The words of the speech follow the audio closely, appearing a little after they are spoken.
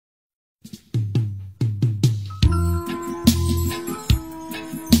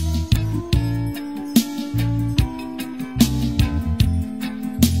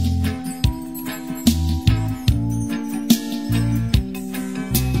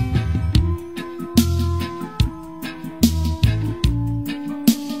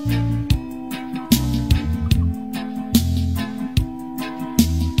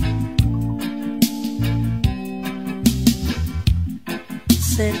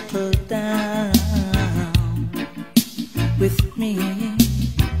settle down with me.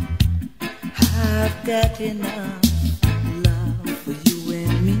 I've got enough love for you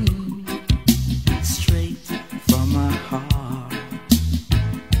and me, straight from my heart.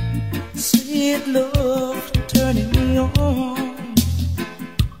 Sweet love turning me on.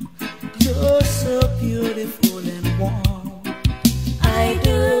 You're so beautiful and warm. I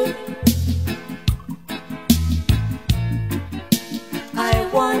do. I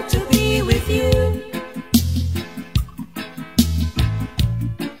want to be with you.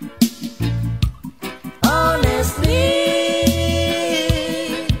 Honestly,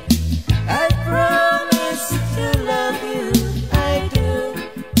 I promise to love you. I do.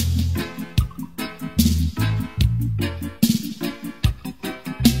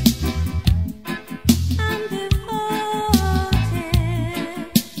 I'm devoted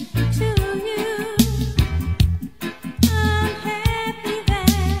to you. I'm happy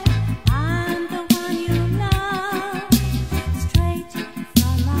that I'm the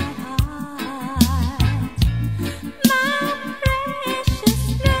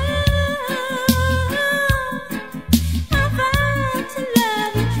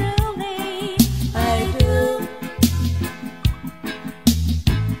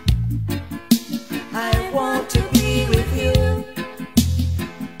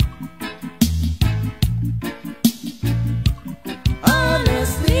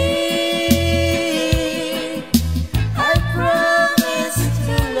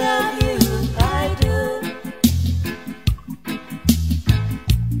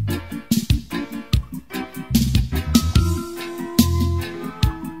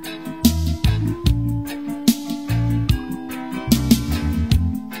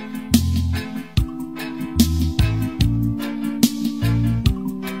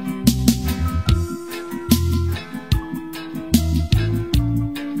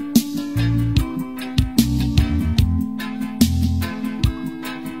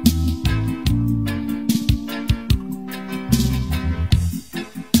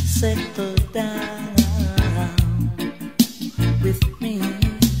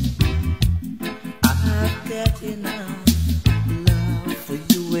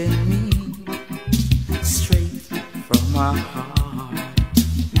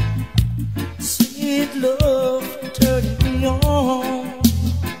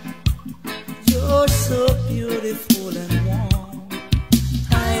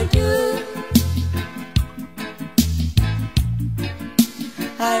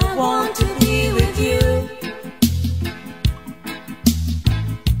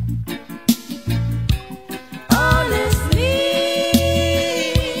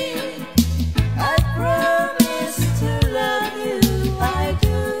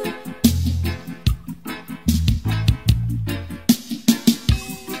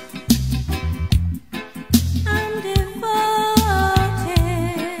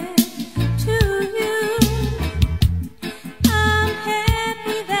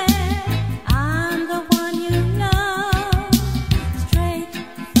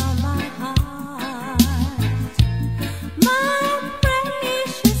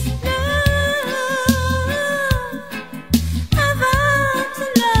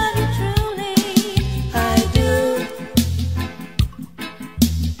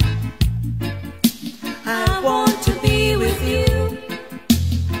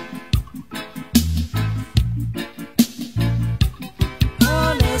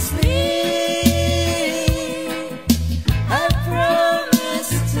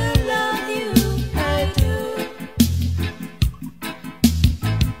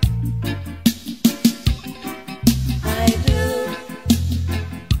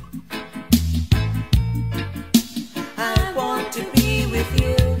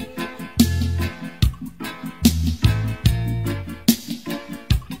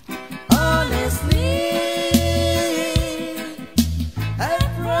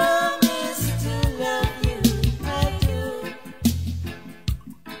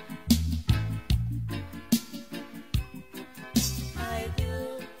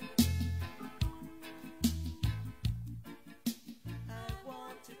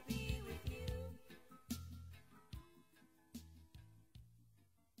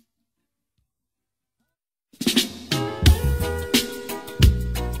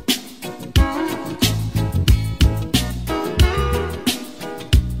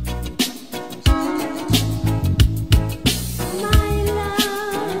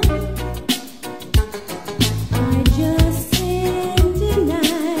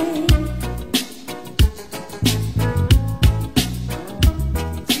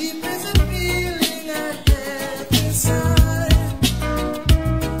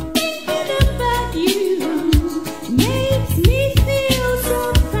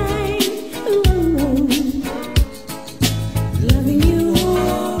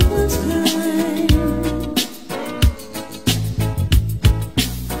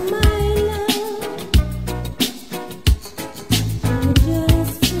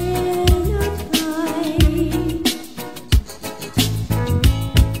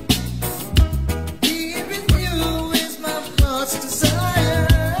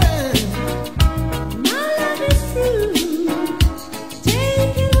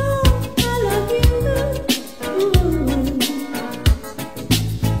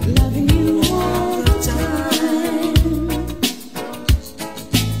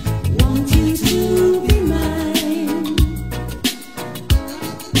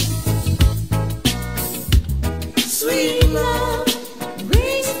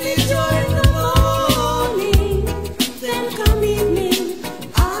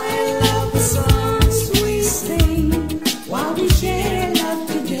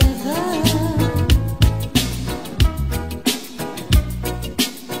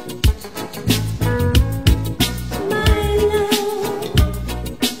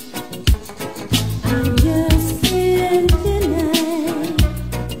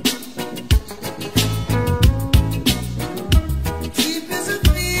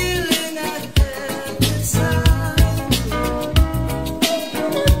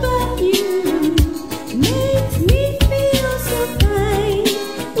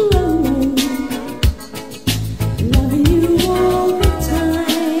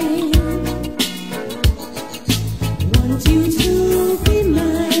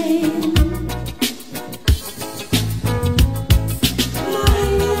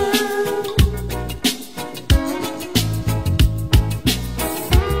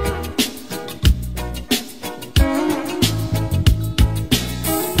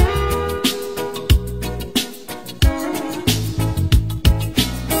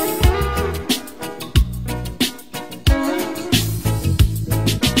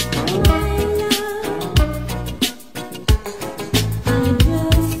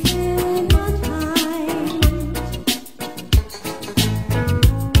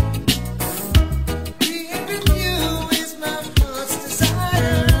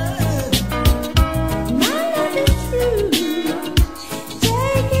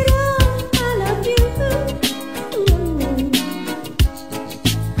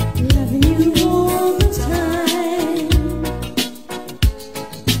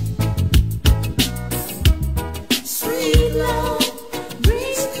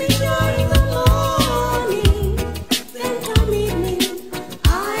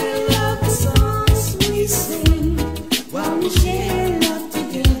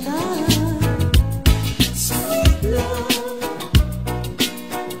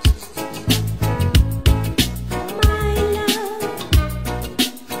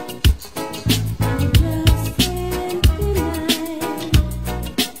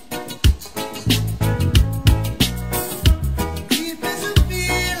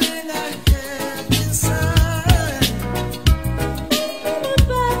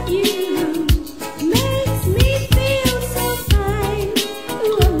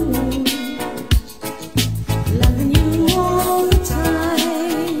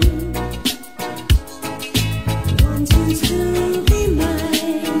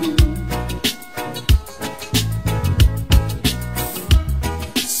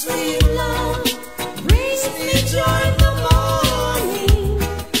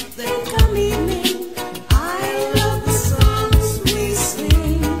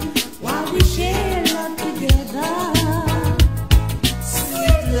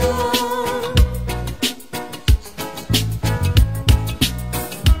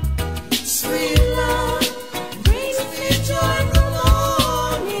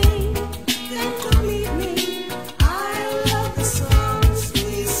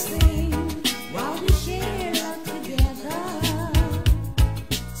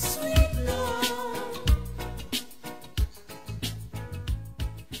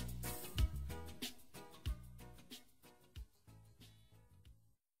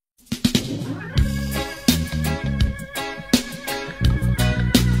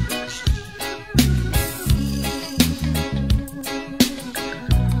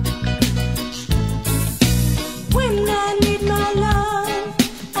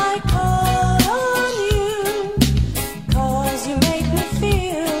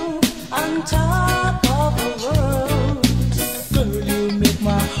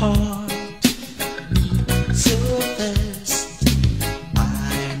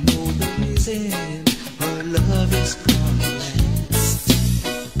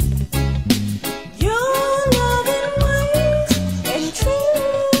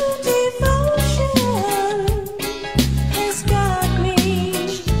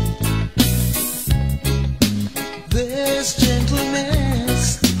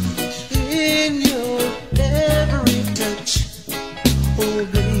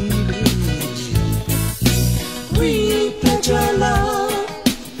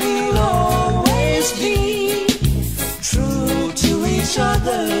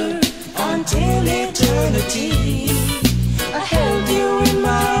until eternity. I held you in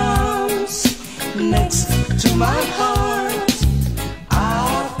my arms, next to my heart.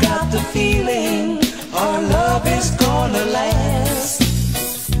 I've got the feeling our love is gonna last.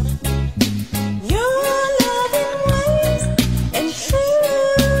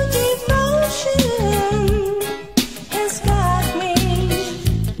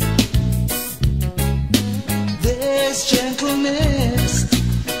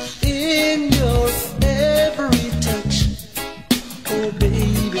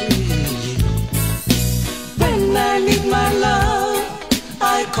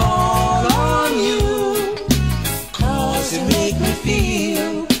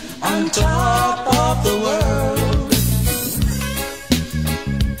 Top of the world.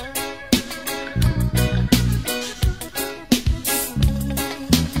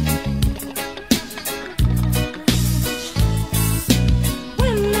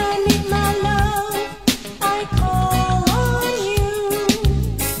 When I need my love, I call on you,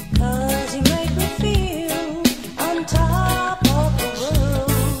 'cause you make me feel on top of the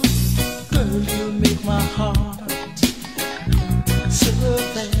world. Girl, you make my heart so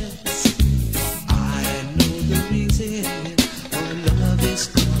bad.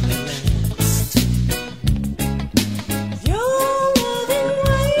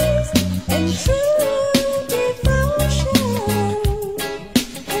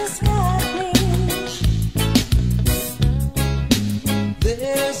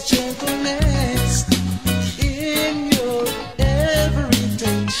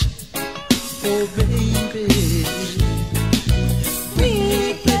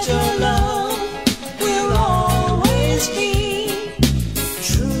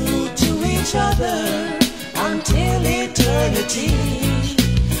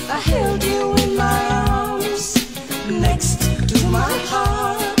 I held you in my arms, next to my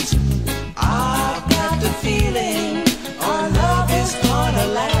heart. I've got the feeling our love is gonna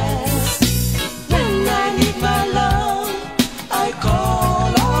last. When I need my love, I call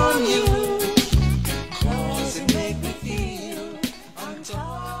on you, 'cause you make me feel on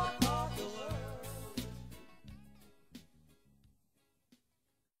top of the world.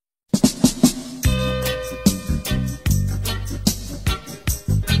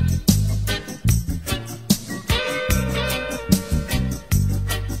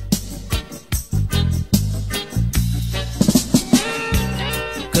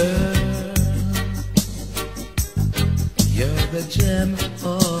 The gem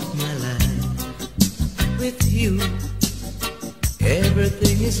of my life. With you,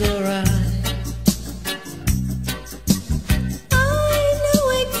 everything is alright. I know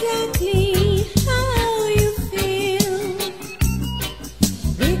exactly how you feel,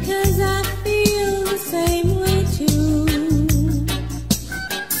 because I feel the same way too.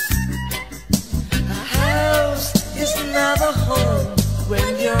 A house is not a home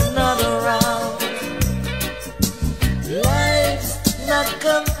when you're not around. Life's not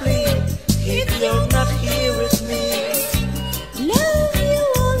complete if you're not here with me. Love you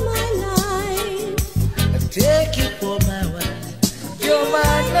all my life, I take you for my wife. You're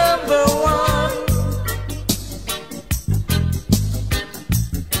my number one.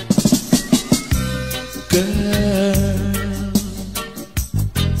 Girl,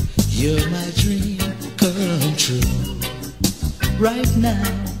 you're my dream come true. Right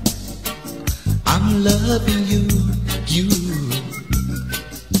now, I'm loving you.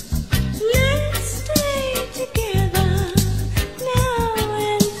 Let's stay together now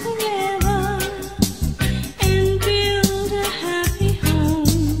and forever, and build a happy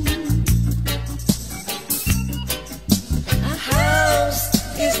home. A house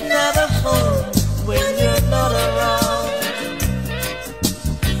is not a home when you're not around.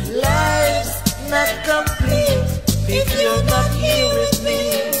 Life's not complete if you're not here with me.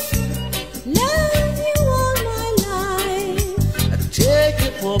 Love you all my life, I take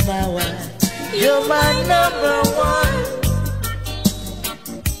you for my wife. You're my number one.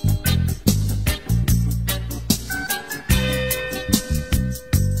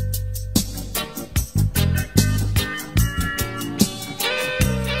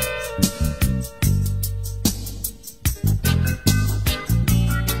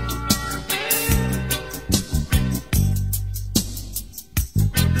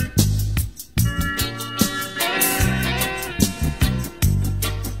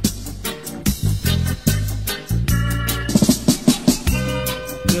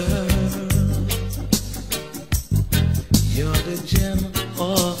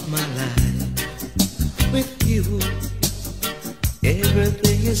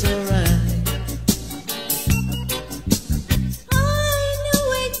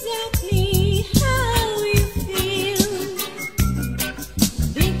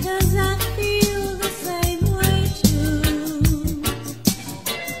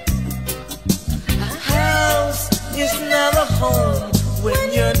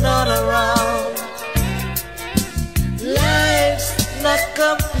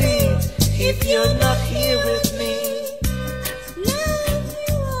 you're not here with me. Love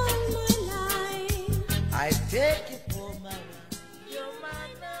you all my life. I take you for my ride. You're my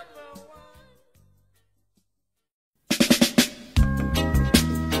number one.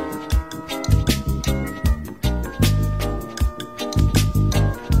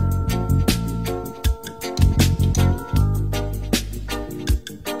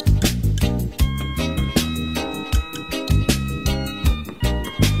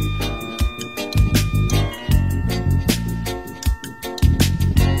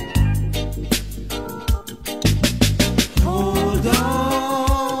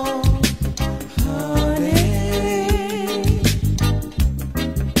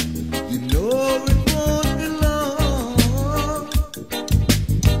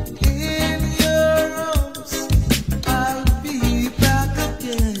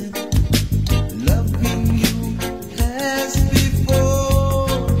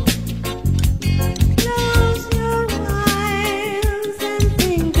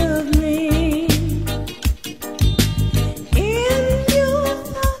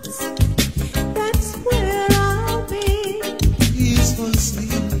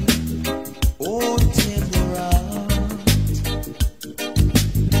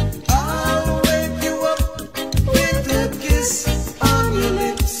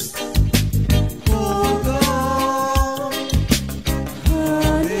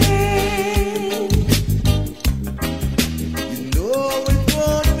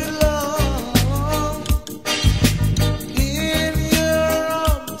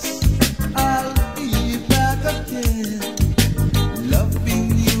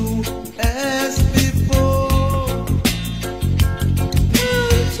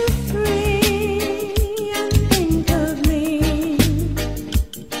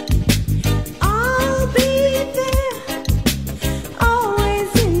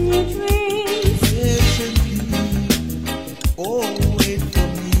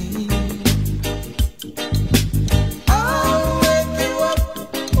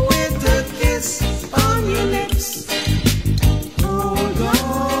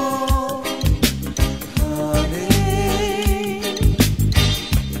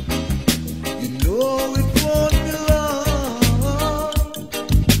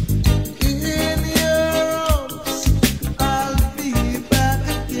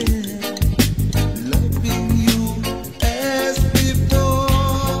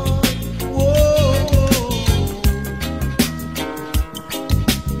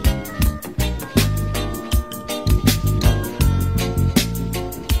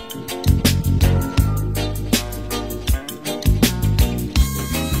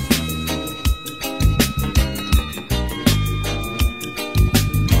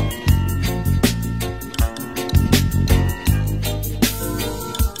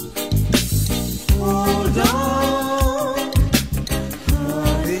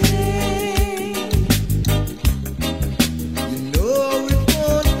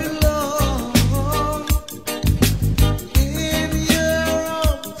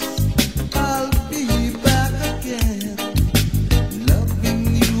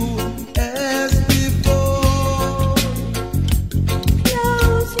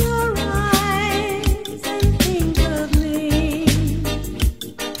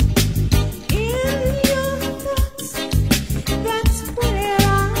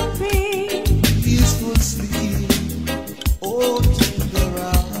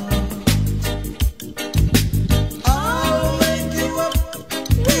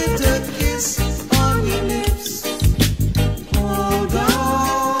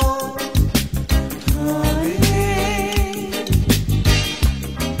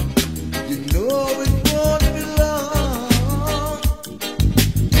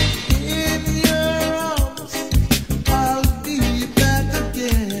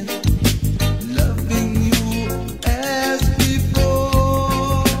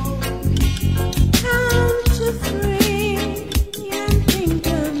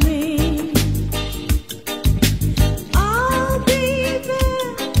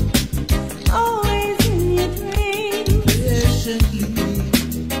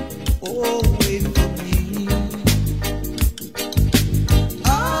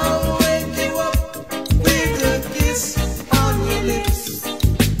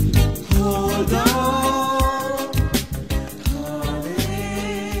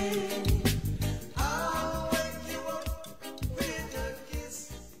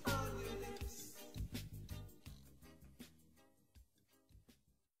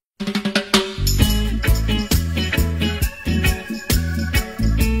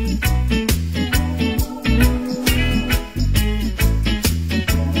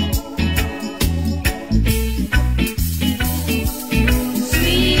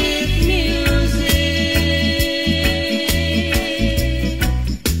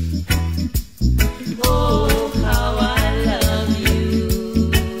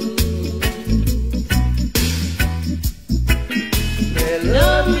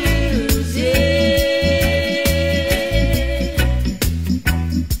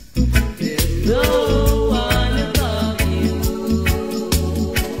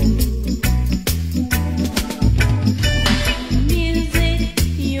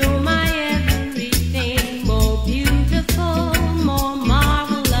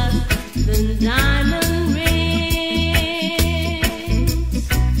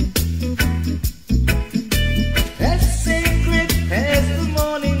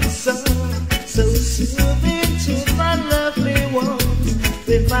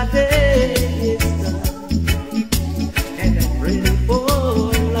 when my day is done and I'm ready for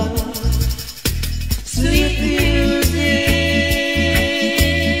love. Sweet music,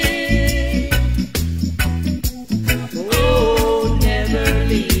 oh, never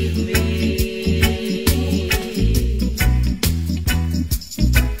leave me.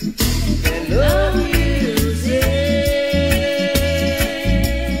 Hello music,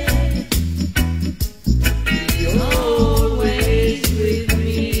 you're always with me.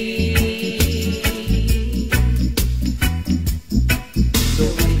 So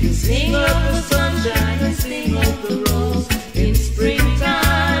we can sing of the sunshine and sing of the rose in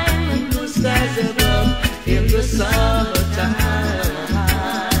springtime and blue skies above in the summertime.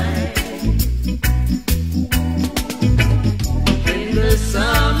 In the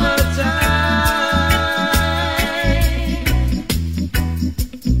summertime.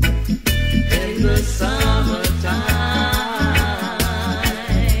 In the summertime.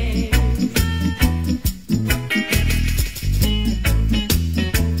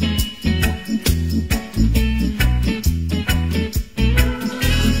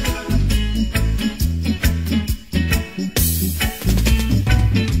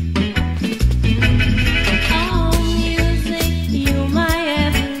 Oh, music, you're my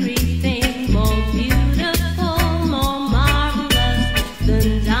everything, more beautiful, more marvelous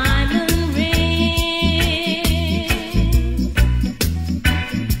than diamond rings.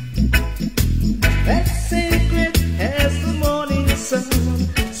 As sacred as the morning sun,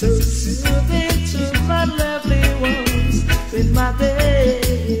 so soothing to my lovely ones when my day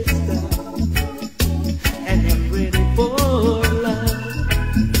is done and I'm ready for love.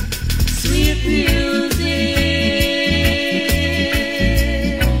 Sweet music,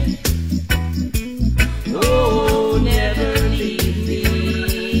 oh, never leave me.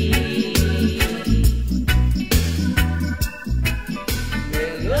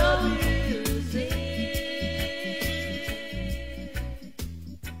 Hello music,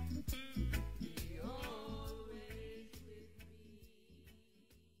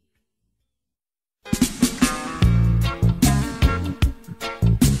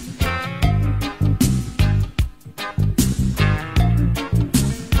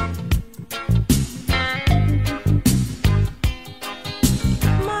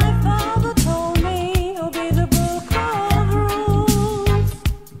 My father told me, obey the book of rules.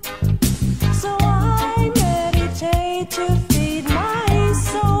 So I meditate to feed my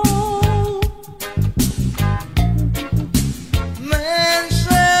soul. man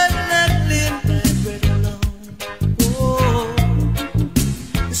shall not live by bread alone. Oh,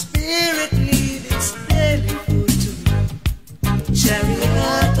 the spirit needs its daily food to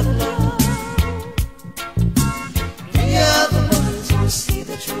chariot of love. We are the ones who see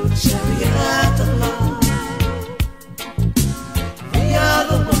the true chariot of love. We are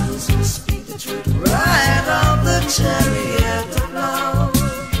the ones who speak the truth, ride on the chariot of love.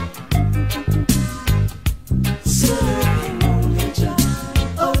 Serving only Jah,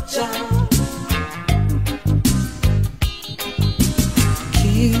 oh Jah.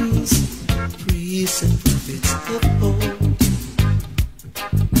 Kings, priests, and prophets of old,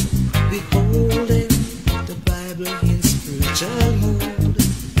 beholding the Bible in spiritual mood.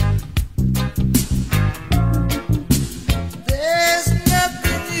 There's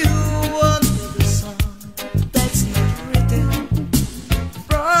nothing new under the sun that's not written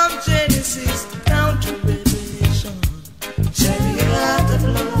from Genesis down to Revelation. Chariot of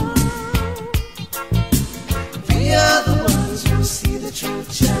love. We are the ones who see the true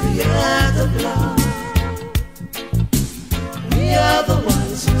chariot of love. We are the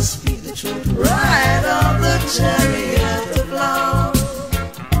ones who speak the truth, ride on the chariot of love.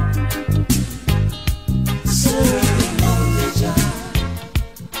 Serving only Jah.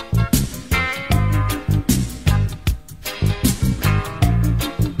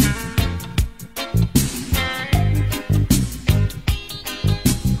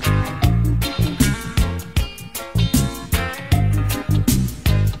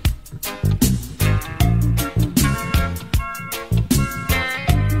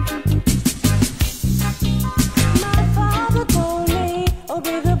 My father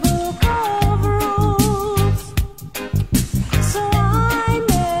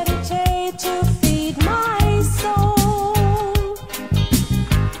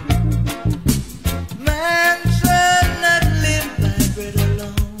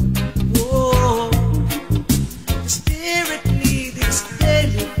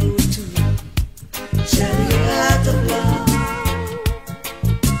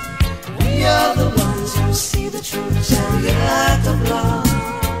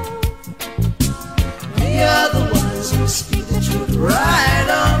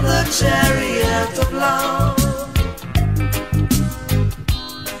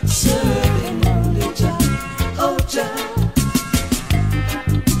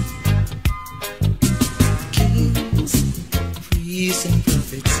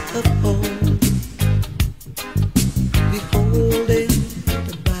benefits of home. Beholding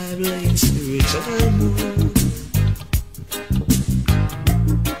the Bible in spiritual mood.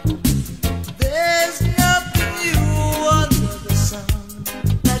 There's nothing new under the sun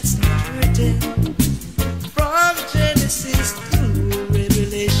that's not written.